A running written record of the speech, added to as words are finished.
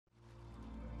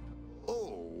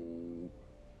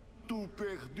Tu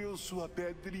perdeu sua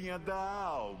pedrinha da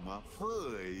alma,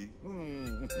 foi?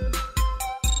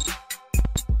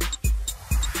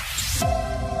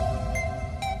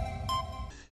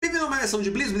 Bem-vindo a uma versão de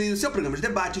Blizz Blizz, seu programa de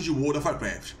debate de World of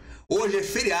Warcraft. Hoje é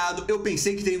feriado, eu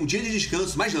pensei que teria um dia de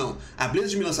descanso, mas não. A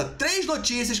Blizzard me lança 3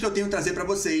 notícias que eu tenho que trazer para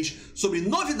vocês sobre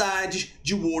novidades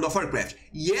de World of Warcraft.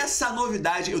 E essa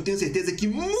novidade eu tenho certeza que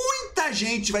muita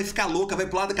gente vai ficar louca, vai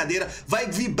pular da cadeira, vai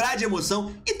vibrar de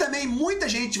emoção e também muita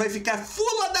gente vai ficar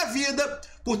fula da vida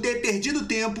por ter perdido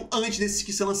tempo antes desse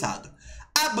que ser lançado.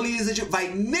 A Blizzard vai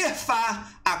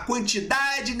nerfar a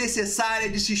quantidade necessária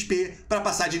de XP para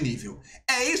passar de nível.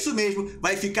 É isso mesmo,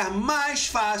 vai ficar mais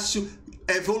fácil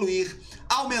evoluir,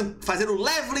 fazer o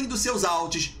leveling dos seus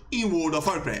altos em World of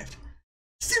Warcraft.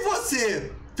 Se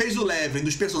você fez o leveling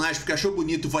dos personagens porque achou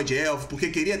bonito o Void Elf, porque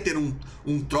queria ter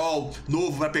um troll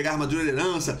novo para pegar armadura de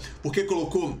herança, porque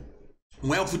colocou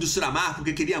um elfo do Suramar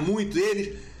porque queria muito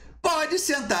eles, pode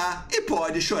sentar e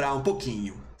pode chorar um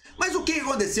pouquinho. Mas o que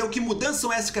aconteceu? Que mudanças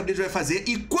são essas que a Blizzard vai fazer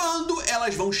e quando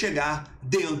elas vão chegar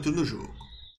dentro do jogo?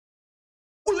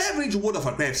 O leveling de World of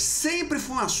Warcraft sempre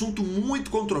foi um assunto muito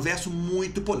controverso,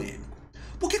 muito polêmico.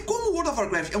 Porque como World of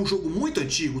Warcraft é um jogo muito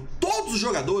antigo, todos os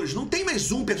jogadores não tem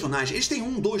mais um personagem. Eles têm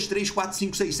 1, 2, 3, 4,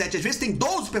 5, 6, 7, às vezes tem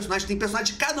 12 personagens, tem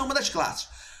personagens de cada uma das classes.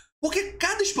 Porque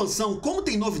cada expansão, como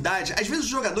tem novidade, às vezes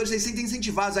os jogadores se sentem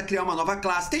incentivados a criar uma nova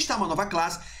classe, testar uma nova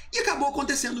classe, e acabou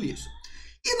acontecendo isso.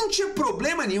 E não tinha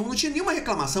problema nenhum, não tinha nenhuma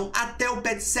reclamação até o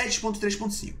patch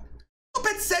 7.3.5. No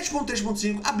patch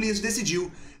 7.3.5, a Blizzard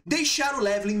decidiu deixar o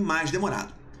leveling mais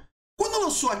demorado. Quando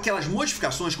lançou aquelas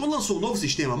modificações, quando lançou o novo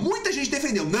sistema, muita gente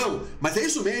defendeu, não, mas é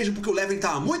isso mesmo, porque o leveling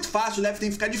estava muito fácil, o leveling tem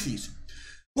que ficar difícil.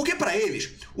 Porque para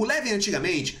eles, o leveling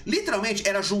antigamente, literalmente,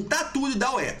 era juntar tudo e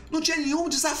dar OE. Não tinha nenhum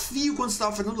desafio quando você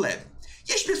estava fazendo o leveling.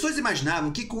 E as pessoas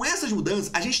imaginavam que com essas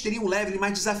mudanças, a gente teria um leveling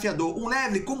mais desafiador, um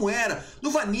leveling como era no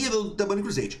Vanilla da Burning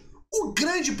Crusade. O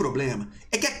grande problema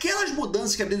é que aquelas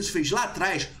mudanças que a Blizzard fez lá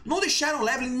atrás não deixaram o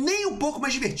leveling nem um pouco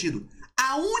mais divertido.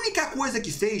 A única coisa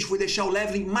que fez foi deixar o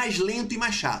leveling mais lento e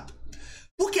mais chato.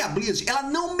 Porque a Blizzard, ela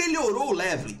não melhorou o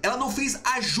leveling, ela não fez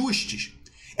ajustes.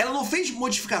 Ela não fez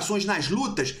modificações nas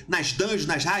lutas, nas dungeons,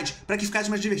 nas raids, para que ficassem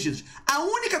mais divertidas. A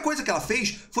única coisa que ela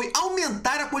fez foi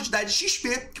aumentar a quantidade de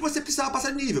XP que você precisava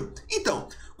passar de nível. Então,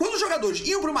 quando os jogadores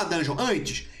iam para uma dungeon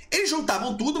antes, eles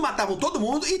juntavam tudo, matavam todo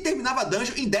mundo e terminava a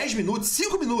dungeon em 10 minutos,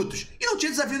 5 minutos. E não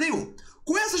tinha desafio nenhum.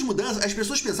 Com essas mudanças, as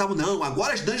pessoas pensavam, não,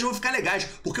 agora as dungeons vão ficar legais,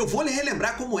 porque eu vou lhe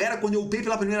relembrar como era quando eu upei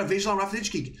pela primeira vez lá no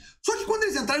Warcraft GEEK. Só que quando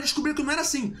eles entraram, eles descobriram que não era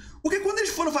assim. Porque quando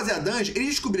eles foram fazer a dungeon, eles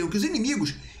descobriram que os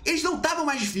inimigos, eles não estavam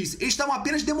mais difíceis, eles estavam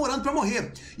apenas demorando pra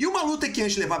morrer. E uma luta que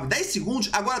antes levava 10 segundos,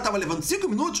 agora estava levando 5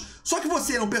 minutos, só que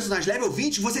você era um personagem level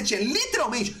 20, você tinha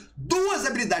literalmente 2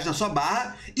 habilidades na sua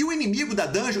barra, e o inimigo da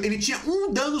dungeon, ele tinha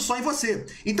um dano só em você.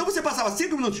 Então você passava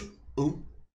 5 minutos, 1,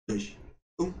 2,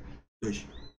 1, 2,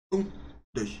 1,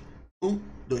 2, 1,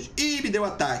 2. E me deu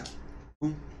ataque.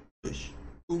 1, 2,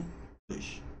 1, 2,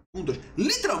 1, 2.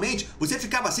 Literalmente, você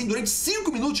ficava assim durante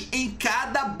 5 minutos em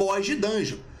cada boss de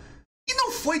dungeon. E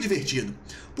não foi divertido.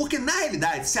 Porque, na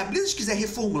realidade, se a Blizzard quiser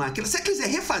reformular, se ela quiser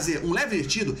refazer um level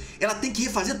divertido, ela tem que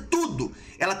refazer tudo.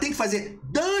 Ela tem que fazer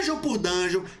dungeon por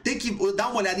dungeon, tem que dar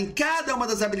uma olhada em cada uma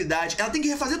das habilidades, ela tem que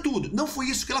refazer tudo. Não foi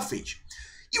isso que ela fez.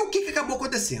 E o que acabou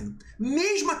acontecendo?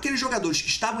 Mesmo aqueles jogadores que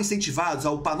estavam incentivados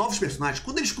a upar novos personagens,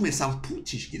 quando eles começavam,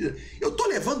 putz, eu tô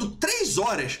levando 3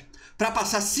 horas para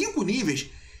passar 5 níveis,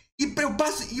 e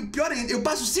pior ainda, eu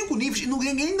passo 5 níveis e não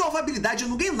ganho nem nova habilidade, eu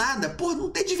não ganho nada. Pô,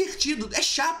 não é divertido, é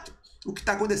chato o que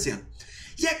tá acontecendo.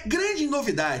 E a grande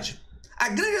novidade, a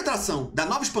grande atração da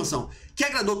nova expansão, que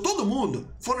agradou todo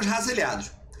mundo, foram os razelhados.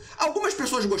 Algumas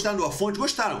pessoas gostaram do Orfonte,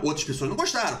 gostaram. Outras pessoas não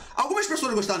gostaram. Algumas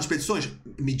pessoas gostaram das expedições.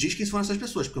 Me diz quem foram essas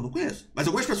pessoas, porque eu não conheço. Mas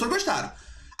algumas pessoas gostaram.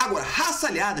 Agora,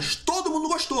 raçalhadas, todo mundo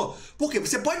gostou. Por quê?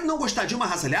 Você pode não gostar de uma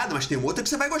raçalhada, mas tem outra que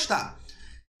você vai gostar.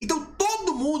 Então,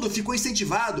 todo mundo ficou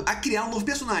incentivado a criar um novo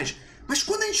personagem. Mas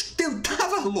quando a gente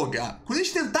tentava logar, quando a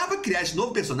gente tentava criar esse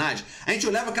novo personagem, a gente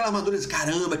olhava aquela armadura e dizia,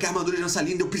 caramba, que armadura de herança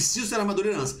linda, eu preciso ter armadura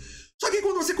de herança. Só que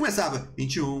quando você começava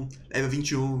 21, leva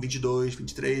 21, 22,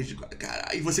 23,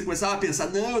 cara, e você começava a pensar,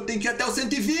 não, eu tenho que ir até o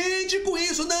 120 com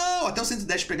isso, não, até o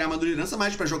 110 pegar a armadura de herança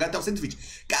mais pra jogar até o 120.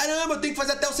 Caramba, eu tenho que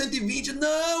fazer até o 120,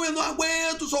 não, eu não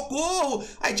aguento, socorro.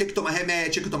 Aí tinha que tomar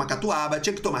remédio, tinha que tomar catuaba,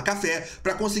 tinha que tomar café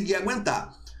pra conseguir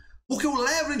aguentar. Porque o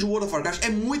leveling de World of Warcraft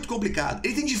é muito complicado,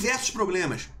 ele tem diversos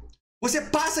problemas. Você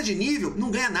passa de nível,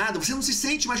 não ganha nada, você não se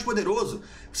sente mais poderoso,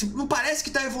 você não parece que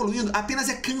está evoluindo, apenas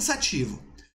é cansativo.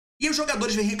 E os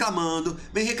jogadores vêm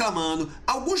reclamando.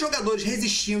 Alguns jogadores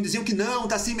resistiam, diziam que não,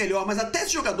 tá assim melhor. Mas até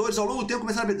esses jogadores, ao longo do tempo,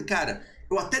 começaram a ver, cara,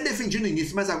 eu até defendi no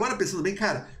início, mas agora pensando bem,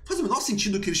 cara, faz o menor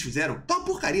sentido o que eles fizeram. Tá uma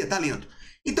porcaria, tá lento.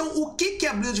 Então, o que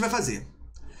a Blizzard vai fazer?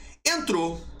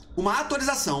 Entrou uma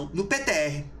atualização no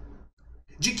PTR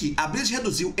de que a Blizzard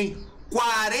reduziu em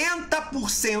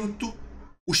 40%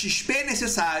 o XP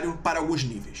necessário para alguns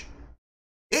níveis.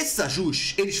 Esses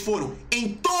ajustes, eles foram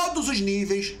em todos os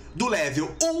níveis do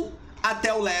level 1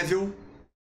 até o level...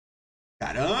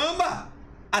 Caramba!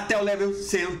 Até o level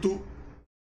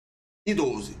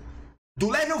 112. Do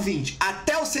level 20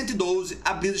 até o 112,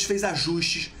 a Blizzard fez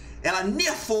ajustes, ela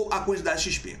nerfou a quantidade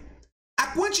de XP. A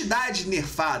quantidade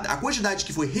nerfada, a quantidade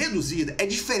que foi reduzida é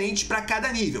diferente para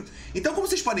cada nível. Então, como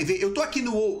vocês podem ver, eu tô aqui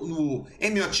no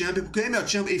MMO Champion, porque o MMO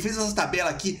Champion ele fez essa tabela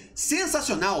aqui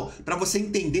sensacional para você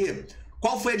entender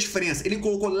qual foi a diferença. Ele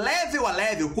colocou level a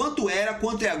level, quanto era,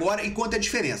 quanto é agora e quanto é a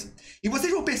diferença. E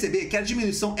vocês vão perceber que a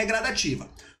diminuição é gradativa.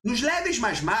 Nos levels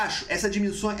mais baixos, essa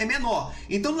diminuição é menor.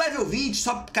 Então, no level 20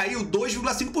 só caiu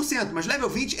 2,5%, mas no level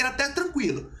 20 era até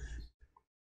tranquilo.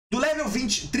 Do level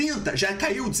 30 já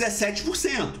caiu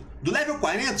 17%. Do level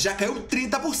 40 já caiu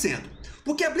 30%.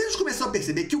 Porque a Blizzard começou a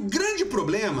perceber que o grande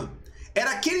problema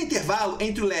era aquele intervalo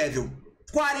entre o level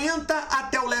 40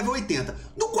 até o level 80.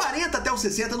 Do 40 até o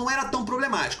 60 não era tão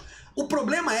problemático. O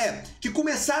problema é que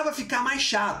começava a ficar mais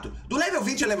chato. Do level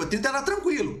 20 ao level 30 era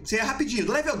tranquilo, você ia rapidinho.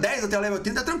 Do level 10 até o level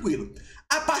 30 é tranquilo.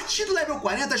 A partir do level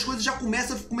 40 as coisas já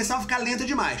começavam a ficar lentas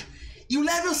demais. E o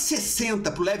level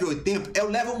 60 para o level 80 é o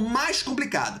level mais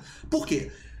complicado. Por quê?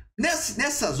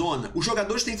 Nessa zona, os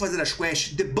jogadores têm que fazer as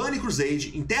quests The Bunny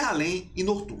Crusade, em Terra-Além e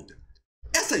Nortunda.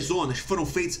 Essas zonas foram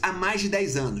feitas há mais de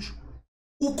 10 anos.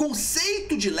 O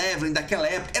conceito de leveling daquela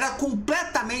época era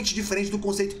completamente diferente do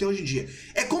conceito que tem hoje em dia.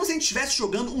 É como se a gente estivesse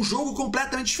jogando um jogo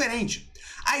completamente diferente.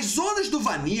 As zonas do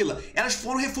Vanilla, elas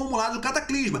foram reformuladas no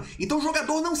Cataclisma. Então o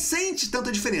jogador não sente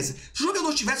tanta diferença. Se o jogador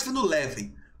estivesse fazendo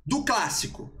leveling do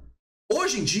clássico,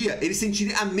 hoje em dia ele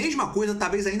sentiria a mesma coisa,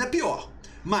 talvez ainda pior.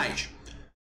 Mas,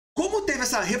 como teve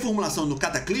essa reformulação no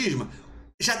Cataclisma,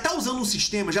 já está usando um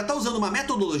sistema, já está usando uma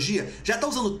metodologia, já está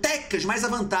usando técnicas mais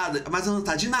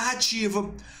avançadas de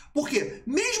narrativa. Porque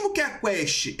mesmo que a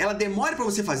quest ela demore para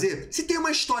você fazer, se tem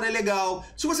uma história legal,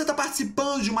 se você está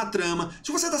participando de uma trama,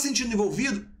 se você está se sentindo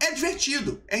envolvido, é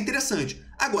divertido, é interessante.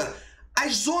 Agora,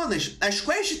 as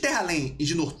quests de Terra-Além e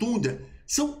de Nortunda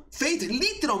são feitas,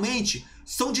 literalmente,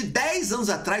 são de 10 anos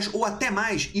atrás ou até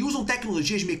mais e usam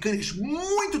tecnologias mecânicas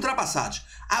muito ultrapassadas.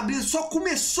 A Blizzard só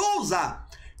começou a usar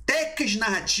técnicas de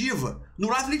narrativa no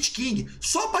Wrath of the Lich King.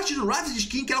 Só a partir do Wrath of the Lich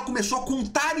King que ela começou a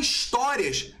contar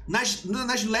histórias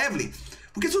nas leveling.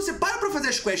 Porque se você para fazer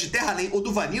as quests de Terra-Além ou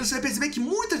do Vanilla, você vai perceber que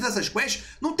muitas dessas quests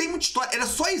não tem muita história. Elas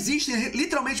só existem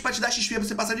literalmente para te dar XP para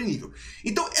você passar de nível.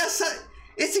 Então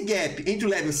esse gap entre o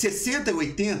level 60 e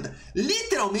 80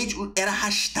 literalmente era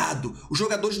arrastado. Os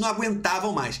jogadores não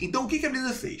aguentavam mais. Então o que a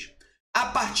Blizzard fez? A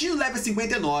partir do level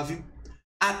 59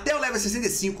 até o level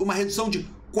 65, uma redução de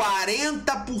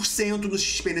 40% do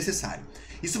XP necessário.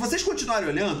 E se vocês continuarem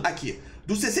olhando aqui,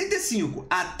 do 65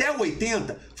 até o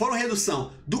 80 foram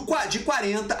redução de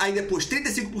 40%, aí depois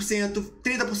 35%,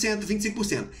 30%,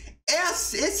 25%.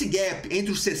 Esse gap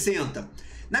entre os 60,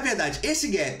 na verdade, esse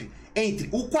gap entre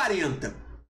o 40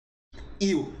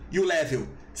 e o level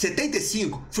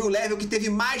 75 foi o level que teve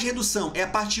mais redução, é a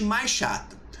parte mais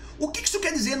chata. O que isso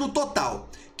quer dizer no total?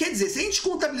 Quer dizer, se a gente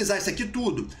contabilizar isso aqui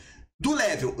tudo, do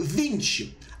level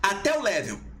 20 até o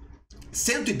level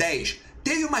 110,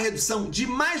 teve uma redução de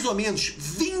mais ou menos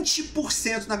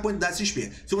 20% na quantidade de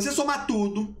XP. Se você somar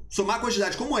tudo, somar a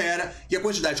quantidade como era e a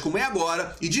quantidade como é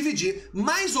agora e dividir,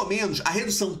 mais ou menos a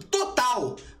redução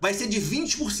total vai ser de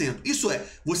 20%. Isso é,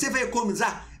 você vai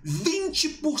economizar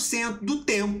 20% do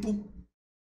tempo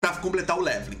para completar o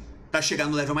leveling, para chegar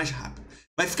no level mais rápido.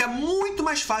 Vai ficar muito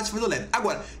mais fácil fazer o level.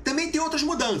 Agora, também tem outras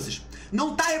mudanças.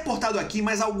 Não está reportado aqui,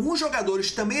 mas alguns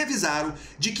jogadores também avisaram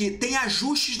de que tem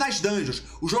ajustes nas dungeons.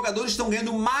 Os jogadores estão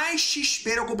ganhando mais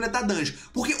XP ao completar dungeons.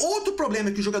 Porque outro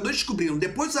problema que os jogadores descobriram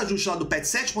depois dos ajustes lá do patch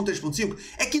 7.3.5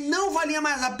 é que não valia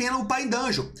mais a pena upar em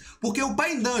dungeon. Porque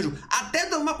upar em dungeon até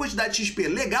dava uma quantidade de XP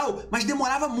legal, mas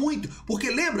demorava muito. Porque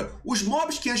lembra, os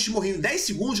mobs que antes morriam em 10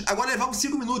 segundos, agora levavam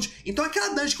 5 minutos. Então aquela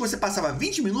dungeon que você passava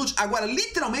 20 minutos, agora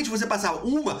literalmente você passava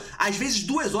uma, às vezes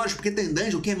 2 horas, porque tem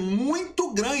dungeon que é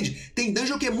muito grande. Tem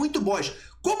dungeon que é muito boss.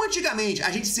 Como antigamente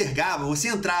a gente cercava, você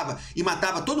entrava e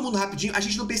matava todo mundo rapidinho, a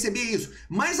gente não percebia isso.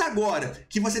 Mas agora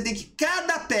que você tem que,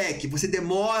 cada pack você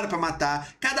demora pra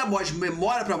matar, cada boss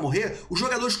demora pra morrer, os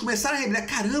jogadores começaram a revelar,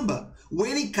 caramba, o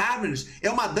Wailing Caverns é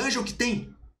uma dungeon que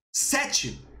tem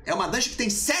 7. É uma dungeon que tem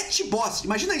 7 bosses.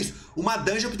 Imagina isso, uma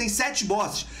dungeon que tem 7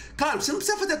 bosses. Claro, você não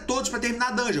precisa fazer todos pra terminar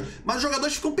a dungeon, mas os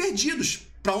jogadores ficam perdidos.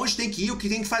 pra onde tem que ir, o que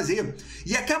tem que fazer.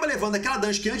 E acaba levando aquela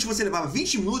dungeon que antes você levava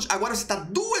 20 minutos, agora você tá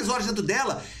 2 horas dentro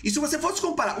dela. E se você fosse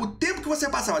comparar o tempo que você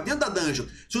passava dentro da dungeon,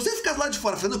 se você ficasse lá de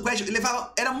fora fazendo quest,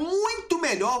 era muito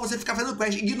melhor você ficar fazendo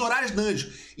quest, ignorar as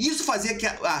dungeons. E isso fazia que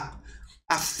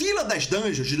a fila das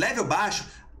dungeons de level baixo,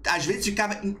 às vezes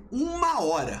ficava em 1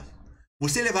 hora.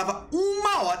 Você levava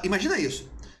 1 hora, imagina isso.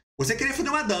 Você queria fazer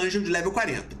uma dungeon de level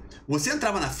 40. Você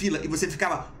entrava na fila e você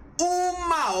ficava 1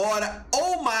 hora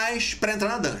ou mais para entrar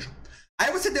na dungeon.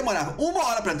 Aí você demorava 1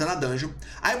 hora para entrar na dungeon.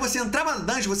 Aí você entrava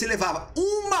na dungeon, você levava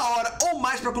 1 hora ou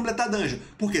mais para completar a dungeon.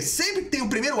 Porque sempre que tem o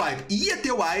primeiro wipe e ia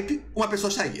ter o wipe, uma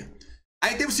pessoa saía.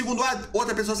 Aí teve o segundo wipe,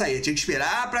 outra pessoa saía. Tinha que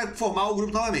esperar para formar o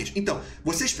grupo novamente. Então,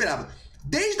 você esperava.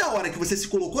 Desde a hora que você se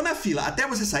colocou na fila até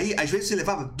você sair, às vezes você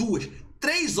levava 2,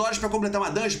 3 horas para completar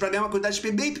uma dungeon para ganhar uma quantidade de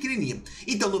XP bem pequenininha.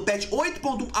 Então, no patch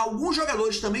 8.1, alguns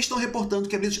jogadores também estão reportando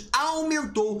que a Blizzard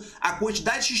aumentou a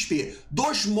quantidade de XP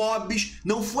dos mobs.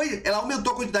 Não foi... Ela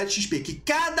aumentou a quantidade de XP que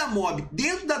cada mob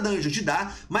dentro da dungeon te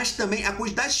dá, mas também a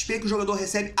quantidade de XP que o jogador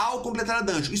recebe ao completar a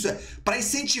dungeon. Isso é, para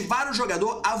incentivar o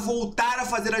jogador a voltar a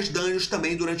fazer as dungeons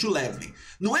também durante o leveling.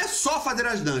 Não é só fazer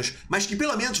as dungeons, mas que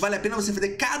pelo menos vale a pena você fazer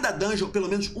cada dungeon pelo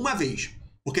menos uma vez.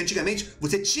 Porque antigamente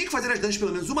você tinha que fazer as dungeons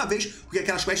pelo menos uma vez, porque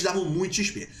aquelas quests davam muito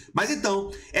XP. Mas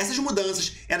então, essas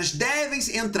mudanças, elas devem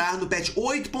entrar no patch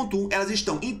 8.1, elas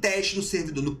estão em teste no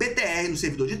servidor, no PTR, no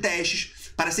servidor de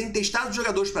testes, para serem testados os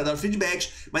jogadores para dar feedbacks,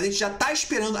 mas a gente já está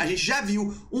esperando, a gente já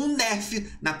viu um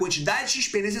nerf na quantidade de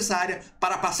XP necessária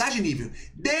para passar de nível,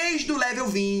 desde o level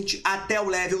 20 até o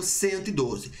level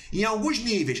 112. Em alguns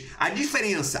níveis, a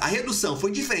diferença, a redução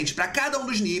foi diferente para cada um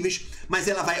dos níveis, mas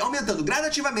ela vai aumentando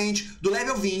gradativamente do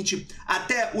level 20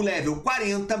 até o level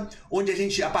 40, onde a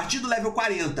gente, a partir do level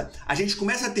 40, a gente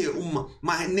começa a ter uma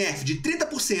nerf de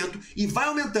 30% e vai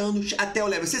aumentando até o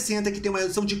level 60, que tem uma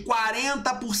redução de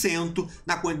 40%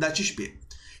 na quantidade de XP.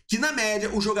 Que na média,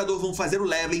 os jogadores vão fazer o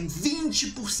leveling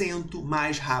 20%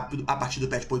 mais rápido a partir do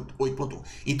patch 8.1.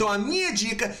 Então a minha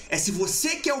dica é, se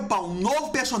você quer upar um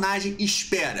novo personagem,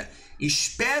 espera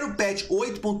o patch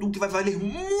 8.1, que vai valer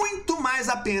muito mais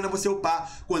a pena você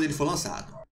upar quando ele for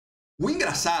lançado. O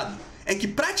engraçado é que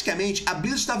praticamente a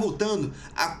Blizzard está voltando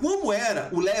a como era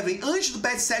o leveling antes do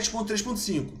patch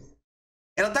 7.3.5.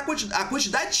 A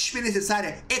quantidade de XP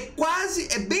necessária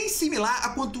é bem similar a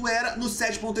quanto era no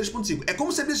 7.3.5. É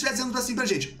como se a Blizzard estivesse dizendo assim pra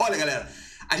gente: olha galera,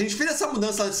 a gente fez essa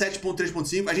mudança lá no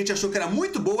 7.3.5, a gente achou que era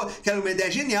muito boa, que era uma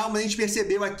ideia genial, mas a gente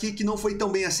percebeu aqui que não foi tão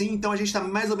bem assim, então a gente está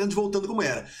mais ou menos voltando como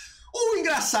era. O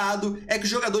engraçado é que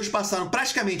os jogadores passaram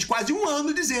praticamente quase 1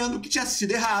 ano dizendo que tinha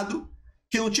sido errado,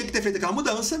 que não tinha que ter feito aquela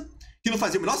mudança, que não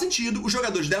fazia o menor sentido. Os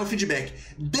jogadores deram feedback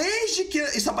desde que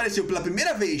isso apareceu pela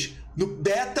primeira vez no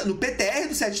beta, no PTR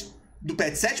do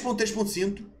patch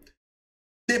 7.3.5.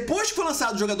 Depois que foi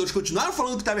lançado, os jogadores continuaram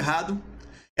falando que estava errado.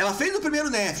 Ela fez o primeiro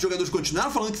nerf, os jogadores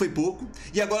continuaram falando que foi pouco,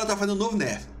 e agora ela está fazendo um novo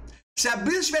nerf. Se a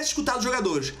Blizzard tivesse escutado os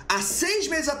jogadores há 6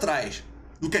 meses atrás,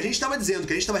 do que a gente estava dizendo,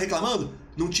 que a gente estava reclamando,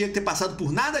 não tinha que ter passado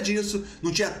por nada disso,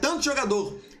 não tinha tanto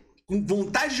jogador com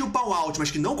vontade de upar o out,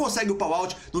 mas que não consegue upar o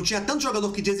out, não tinha tanto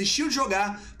jogador que desistiu de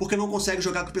jogar porque não consegue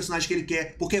jogar com o personagem que ele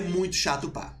quer, porque é muito chato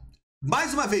upar.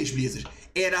 Mais uma vez, Blizzard,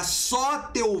 era só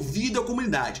ter ouvido a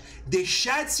comunidade,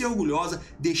 deixar de ser orgulhosa,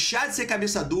 deixar de ser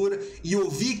cabeça dura e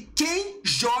ouvir quem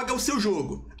joga o seu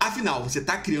jogo. Afinal, você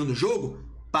está criando o jogo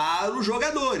para os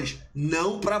jogadores,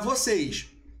 não para vocês.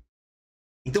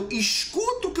 Então,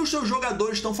 escuta o que os seus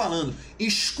jogadores estão falando,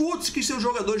 escuta o que os seus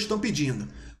jogadores estão pedindo.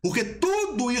 Porque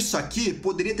tudo isso aqui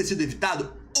poderia ter sido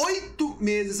evitado 8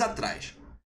 meses atrás.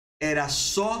 Era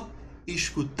só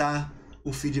escutar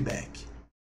o feedback.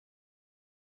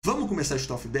 Vamos começar a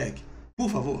escutar o feedback? Por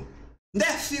favor.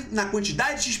 Nerf na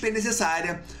quantidade de XP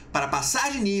necessária para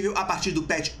passar de nível a partir do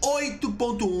patch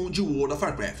 8.1 de World of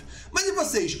Warcraft. Mas e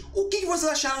vocês? O que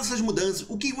vocês acharam dessas mudanças?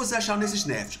 O que vocês acharam desses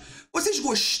nerfs? Vocês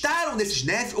gostaram desses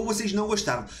nerfs ou vocês não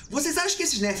gostaram? Vocês acham que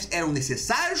esses nerfs eram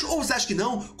necessários ou vocês acham que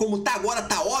não? Como tá agora,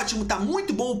 tá ótimo, tá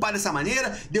muito bom upar dessa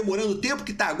maneira, demorando o tempo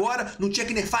que tá agora, não tinha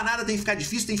que nerfar nada, tem que ficar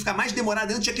difícil, tem que ficar mais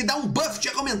demorado, tinha que dar um buff,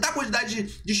 tinha que aumentar a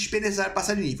quantidade de XP necessária para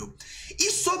passar de nível.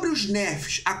 E sobre os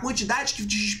nerfs, a quantidade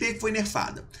de XP que foi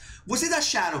nerfada? Vocês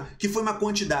acharam que foi uma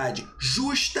quantidade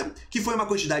justa, que foi uma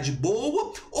quantidade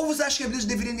boa, ou vocês acham que a Blizzard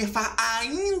deveria nerfar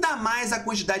ainda mais a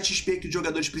quantidade de XP que os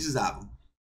jogadores precisavam?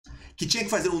 que tinha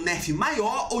que fazer um nerf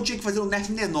maior ou tinha que fazer um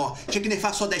nerf menor? Tinha que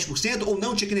nerfar só 10% ou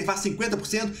não? Tinha que nerfar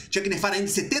 50%? Tinha que nerfar ainda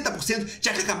 70%?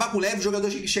 Tinha que acabar com o level, o jogador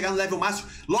tinha que chegar no level máximo,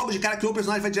 logo de cara criou o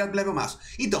personagem e vai direto pro level máximo.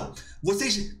 Então,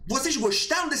 vocês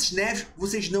gostaram desses nerfs?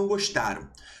 Vocês não gostaram.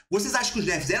 Vocês acham que os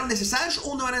nerfs eram necessários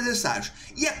ou não eram necessários?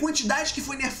 E a quantidade que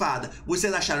foi nerfada,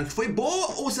 vocês acharam que foi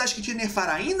boa ou vocês acham que tinha que nerfar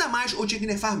ainda mais ou tinha que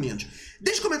nerfar menos?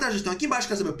 Deixe comentários que estão aqui embaixo,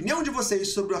 quero saber a opinião de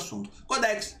vocês sobre o assunto.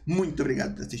 Codex, muito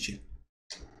obrigado por assistir.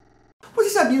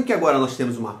 Vocês sabiam que agora nós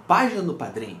temos uma página no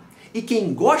Padrim? E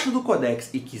quem gosta do Codex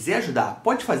e quiser ajudar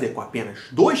pode fazer com apenas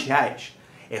R$2?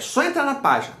 É só entrar na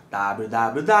página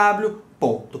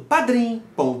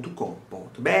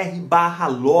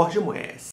www.padrim.com.br/lordmons.